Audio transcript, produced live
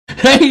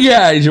Hey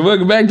guys,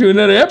 welcome back to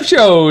another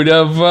episode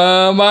of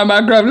my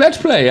Minecraft Let's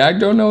Play. I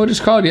don't know what it's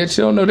called yet,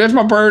 still don't know. There's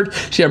my bird.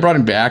 See, I brought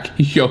him back.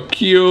 He's so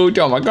cute.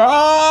 Oh my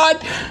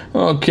god.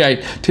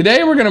 Okay,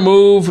 today we're gonna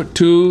move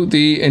to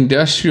the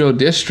industrial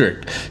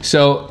district.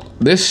 So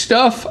this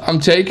stuff I'm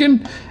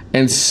taking,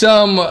 and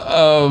some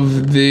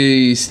of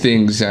these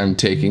things I'm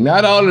taking.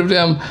 Not all of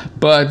them,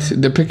 but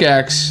the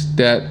pickaxe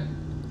that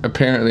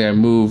apparently I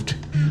moved.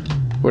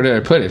 Where did I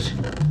put it?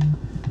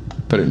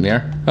 Put it in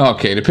there.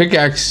 Okay, the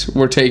pickaxe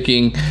we're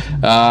taking.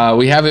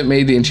 We haven't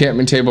made the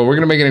enchantment table. We're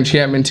gonna make an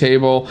enchantment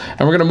table,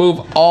 and we're gonna move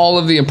all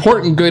of the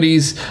important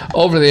goodies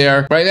over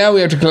there. Right now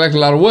we have to collect a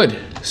lot of wood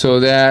so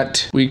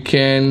that we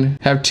can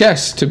have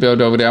chests to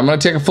build over there. I'm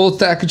gonna take a full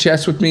stack of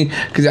chests with me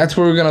because that's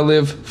where we're gonna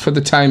live for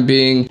the time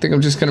being. I think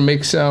I'm just gonna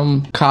make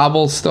some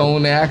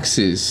cobblestone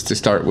axes to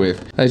start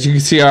with. As you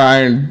can see, our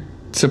iron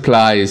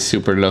supply is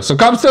super low, so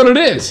cobblestone it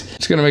is.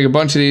 Just gonna make a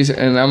bunch of these,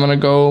 and I'm gonna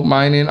go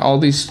mining all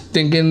these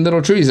stinking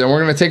little trees, and we're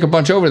gonna take a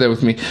bunch over there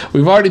with me.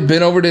 We've already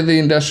been over to the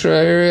industrial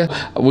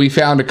area. We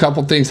found a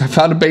couple things. I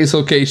found a base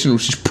location,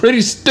 which is pretty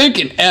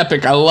stinking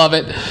epic. I love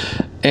it.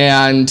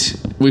 And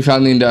we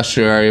found the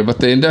industrial area, but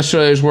the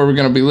industrial area is where we're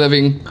gonna be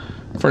living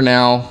for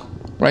now.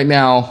 Right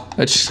now,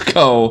 let's just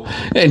go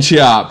and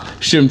chop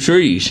some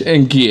trees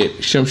and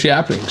get some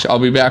saplings. I'll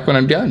be back when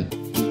I'm done.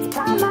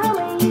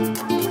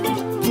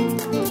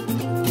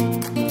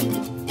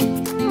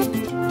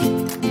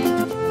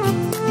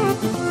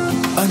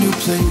 A new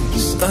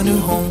place, a new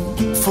home,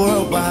 for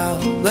a while,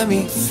 let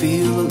me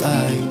feel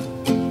alive.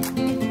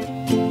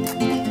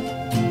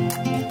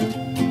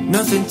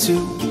 Nothing to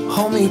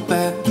hold me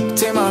back,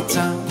 take my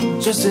time,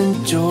 just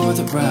enjoy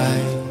the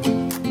ride.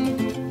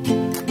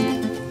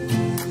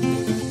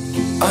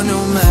 A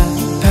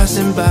nomad,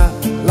 passing by,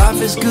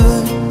 life is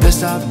good,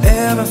 best I've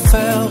ever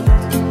felt.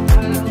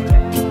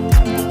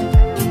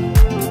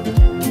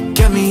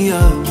 Get me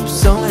up,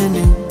 somewhere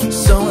new,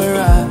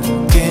 somewhere I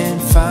can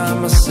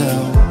find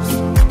myself.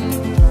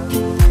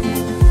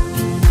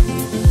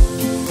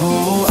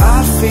 Oh,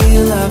 I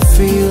feel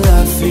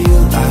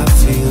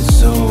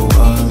so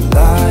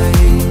alive.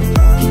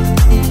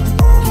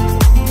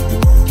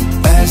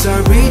 As I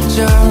reach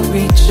out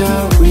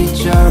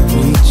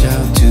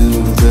to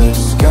the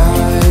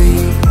sky.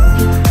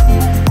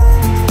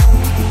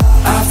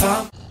 I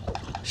found.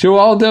 So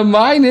all done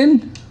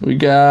mining. We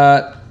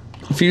got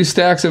a few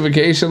stacks of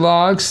acacia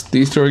logs.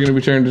 These two are gonna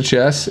be turned to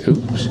chests.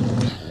 Oops.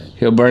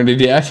 He'll burn to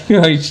death.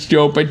 He's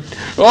stupid.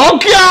 Oh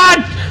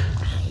god!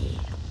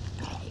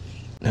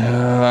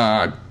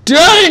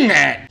 Dang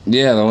it!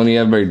 Yeah, the one you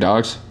have buried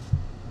dogs.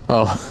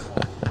 Oh.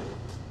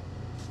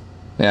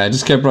 Yeah, I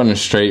just kept running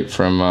straight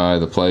from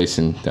the place,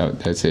 and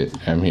that's it.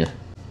 I'm here.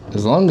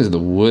 As long as the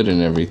wood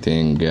and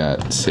everything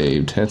got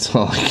saved, that's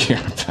all I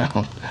care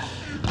about.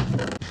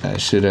 I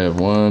should have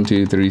 1,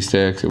 2, 3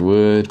 stacks of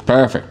wood.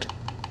 Perfect.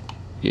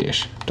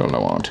 Yes, that's all I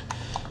want.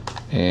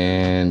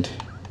 And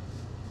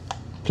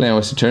plan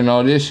was to turn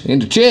all this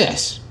into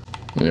chests.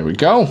 There we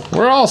go.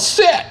 We're all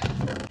set.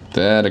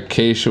 That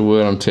acacia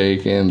wood I'm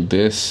taking.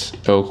 This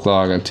oak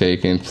log I'm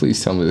taking.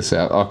 Please tell me this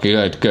out.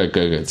 Okay,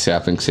 good.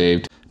 Sapling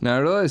saved. Now I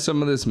realize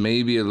some of this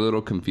may be a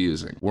little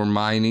confusing. We're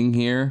mining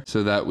here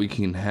so that we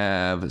can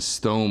have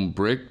stone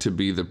brick to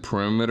be the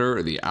perimeter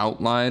or the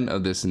outline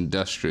of this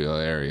industrial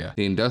area.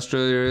 The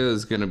industrial area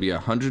is going to be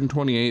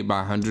 128 by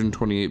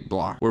 128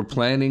 blocks. We're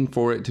planning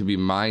for it to be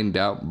mined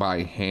out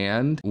by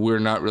hand. We're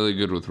not really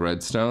good with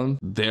redstone,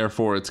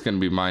 therefore it's going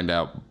to be mined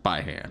out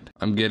by hand.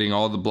 I'm getting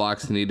all the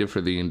blocks needed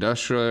for the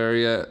industrial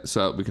area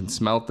so that we can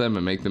smelt them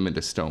and make them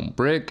into stone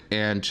brick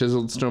and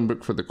chiseled stone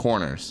brick for the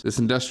corners. This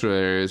industrial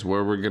area is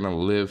where we're going to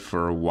live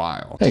for a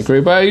while. Hey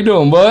Creeper, how you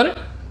doing, buddy?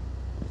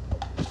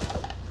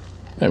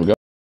 There we go.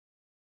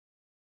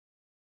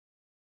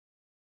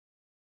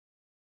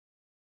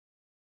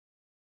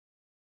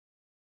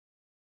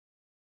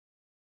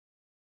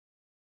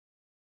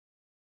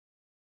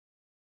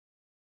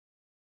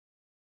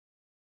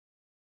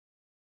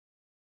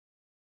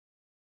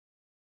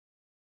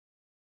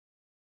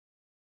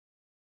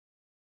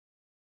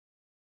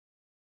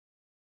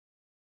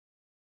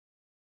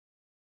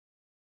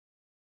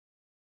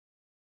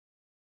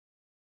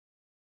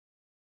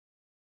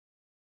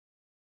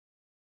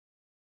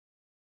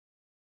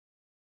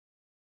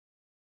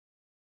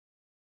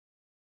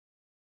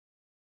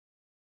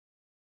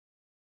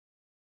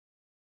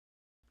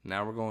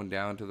 Now we're going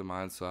down to the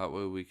mine so that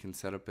way we can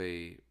set up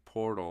a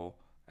portal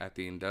at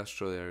the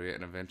industrial area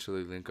and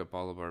eventually link up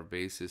all of our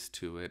bases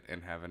to it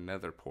and have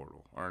another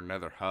portal or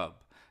another hub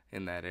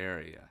in that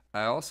area.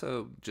 I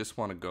also just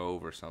want to go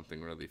over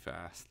something really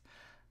fast.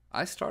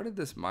 I started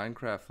this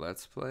Minecraft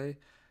Let's Play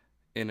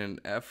in an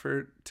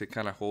effort to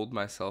kind of hold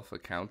myself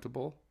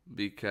accountable,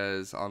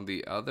 because on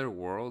the other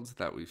worlds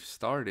that we've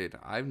started,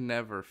 I've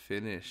never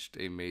finished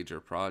a major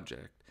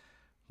project.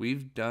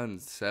 We've done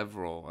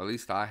several, at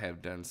least I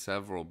have done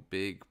several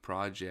big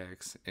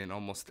projects in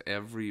almost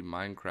every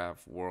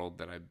Minecraft world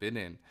that I've been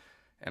in,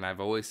 and I've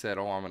always said,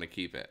 oh, I'm going to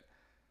keep it.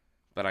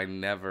 but I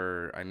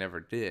never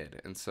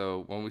did. And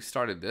so when we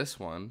started this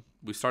one,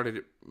 we started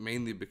it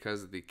mainly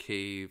because of the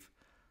cave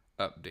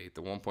update,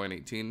 the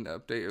 1.18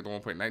 update or the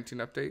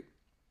 1.19 update.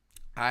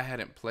 I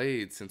hadn't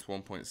played since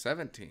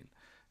 1.17.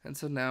 And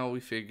so now we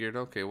figured,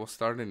 okay, we'll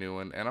start a new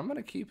one, and I'm going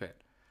to keep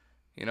it.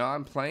 You know,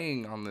 I'm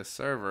playing on this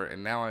server,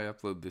 and now I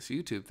upload this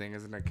YouTube thing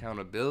as an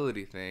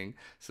accountability thing,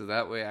 so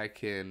that way I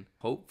can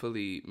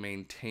hopefully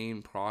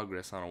maintain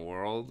progress on a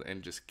world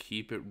and just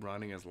keep it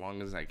running as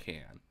long as I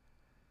can.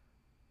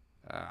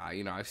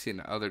 You know, I've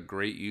seen other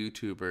great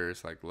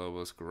YouTubers like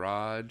Lobos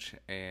Garage,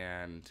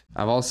 and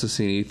I've also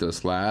seen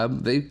Ethos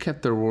Lab. They've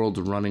kept their worlds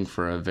running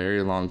for a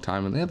very long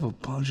time, and they have a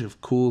bunch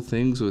of cool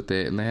things with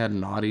it, and they had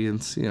an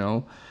audience, you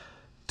know,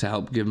 to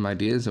help give them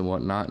ideas and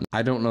whatnot.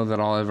 I don't know that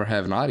I'll ever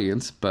have an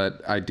audience,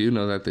 but I do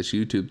know that this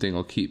YouTube thing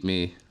will keep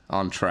me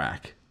on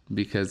track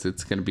because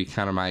it's going to be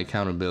kind of my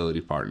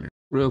accountability partner.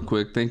 Real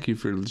quick, thank you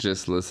for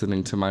just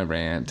listening to my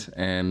rant.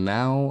 And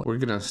now we're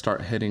going to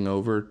start heading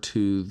over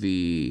to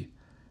the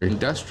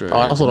industrial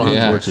area. I also don't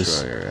have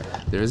torches.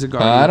 There is a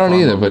garden. I don't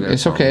either, but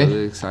it's okay. I'm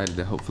really excited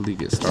to hopefully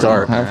get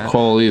started. I don't have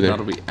coal either.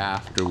 That'll be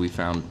after we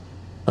found...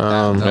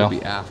 that'll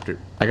be after...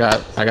 I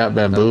got bamboo.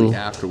 That'll be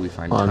after we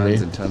find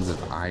tons and tons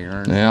of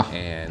iron. Yeah.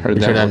 And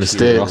heard that on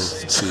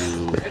sticks.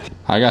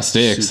 I got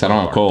sticks. I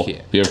don't have coal.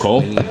 You have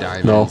coal?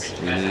 No.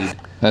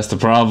 That's the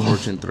problem.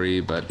 Fortune 3,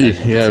 but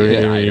yeah, we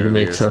need to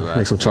make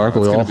some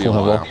charcoal. We'll have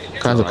all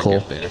kinds of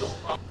coal.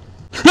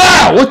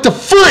 Ah! What the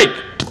freak?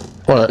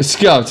 What? A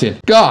skeleton.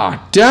 God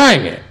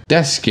dang it.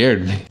 That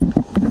scared me.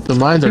 The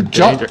mines are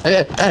dangerous.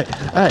 Hey.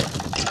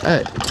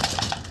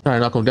 Alright,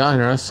 knock them down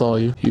here. I saw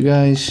you. You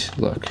guys,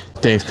 look.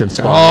 Things can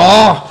spawn.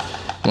 Oh!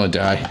 I'm gonna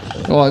die.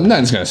 Well,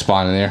 nothing's gonna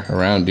spawn in there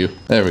around you.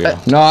 There we go.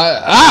 No,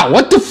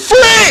 what the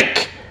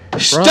frick?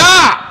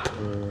 Stop!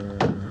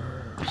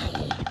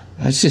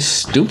 That's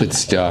just stupid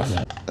stuff.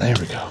 There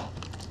we go.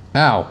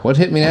 Ow, what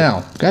hit me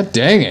now? God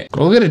dang it.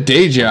 Go get a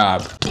day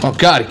job. Oh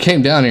god, it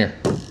came down here.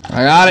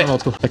 I got it.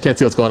 I can't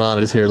see what's going on.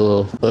 I just hear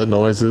little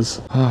noises.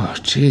 Oh,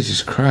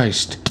 Jesus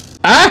Christ.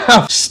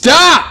 Ow!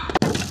 Stop!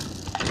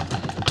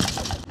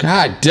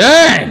 God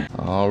dang!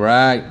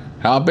 Alright,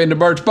 hop in the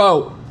birch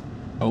boat.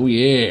 Oh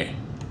yeah.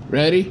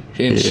 Ready?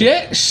 And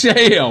shit,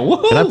 sail.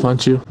 Woo-hoo. Can I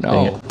punch you?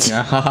 No.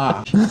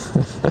 Sucks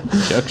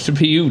to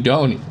be you,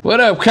 don't it? What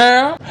up,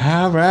 Carl?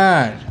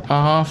 Alright.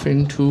 Off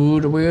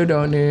into the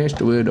wilderness,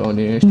 Off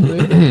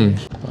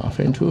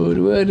into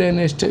the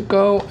wilderness to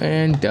go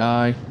and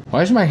die.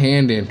 Why is my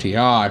hand empty?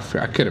 Oh, I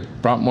could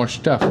have brought more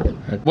stuff.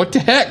 What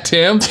the heck,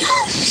 Tim?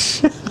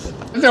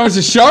 That was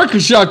a shark or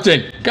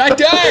something. God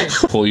dang!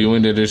 Pull you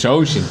into this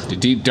ocean, the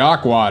deep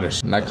dark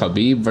waters, like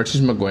Khabib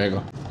versus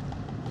McGregor.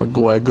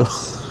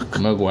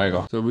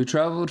 So we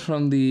traveled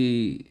from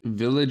the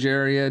village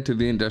area to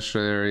the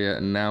industrial area,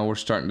 and now we're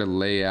starting to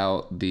lay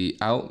out the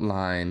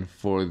outline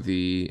for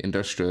the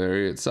industrial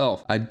area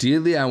itself.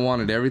 Ideally, I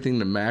wanted everything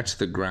to match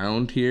the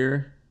ground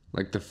here,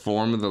 like the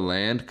form of the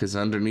land, because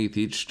underneath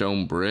each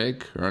stone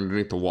brick or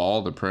underneath the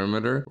wall, the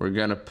perimeter, we're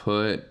gonna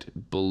put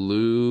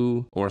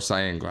blue or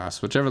cyan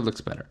glass, whichever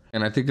looks better.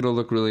 And I think it'll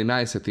look really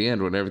nice at the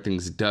end when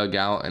everything's dug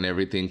out and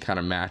everything kind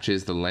of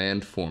matches the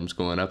landforms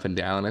going up and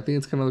down. I think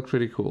it's gonna look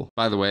pretty cool.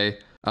 By the way,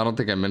 I don't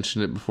think I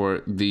mentioned it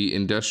before, the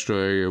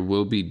industrial area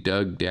will be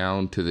dug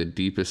down to the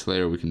deepest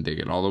layer we can dig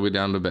it, all the way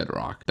down to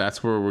bedrock.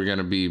 That's where we're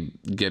gonna be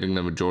getting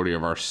the majority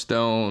of our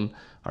stone,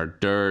 our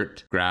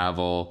dirt,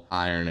 gravel,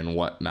 iron, and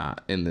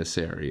whatnot in this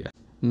area.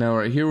 Now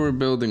right here we're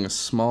building a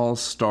small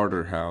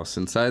starter house.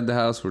 Inside the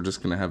house we're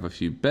just going to have a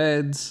few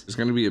beds. There's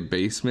going to be a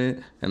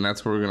basement, and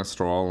that's where we're going to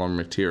store all our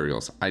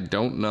materials. I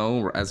don't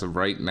know as of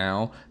right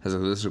now, as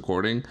of this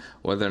recording,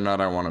 whether or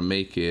not I want to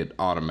make it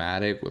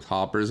automatic with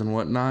hoppers and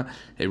whatnot.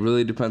 It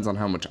really depends on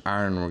how much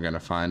iron we're going to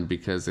find,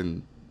 because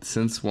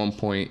since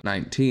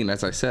 1.19,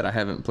 as I said, I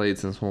haven't played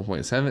since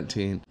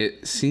 1.17,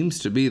 it seems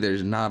to be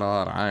there's not a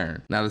lot of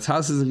iron. Now this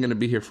house isn't going to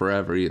be here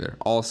forever either.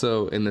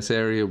 Also, in this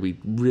area, we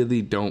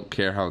really don't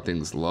care how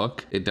things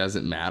look. It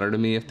doesn't matter to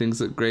me if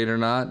things look great or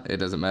not. It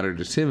doesn't matter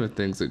to Tim if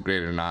things look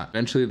great or not.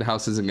 Eventually the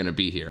house isn't going to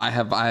be here. I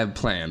have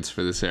plans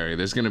for this area.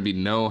 There's going to be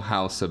no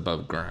house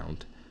above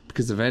ground,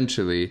 because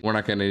eventually we're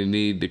not going to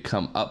need to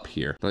come up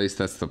here. At least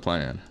that's the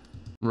plan.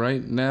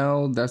 Right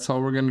now, that's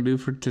all we're gonna do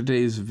for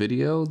today's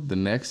video. The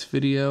next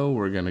video,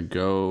 we're gonna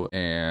go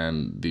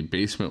and the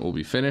basement will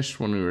be finished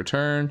when we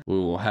return. We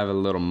will have a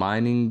little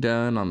mining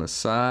done on the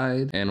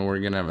side, and we're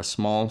gonna have a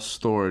small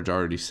storage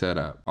already set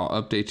up. I'll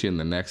update you in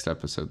the next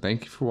episode.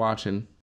 Thank you for watching.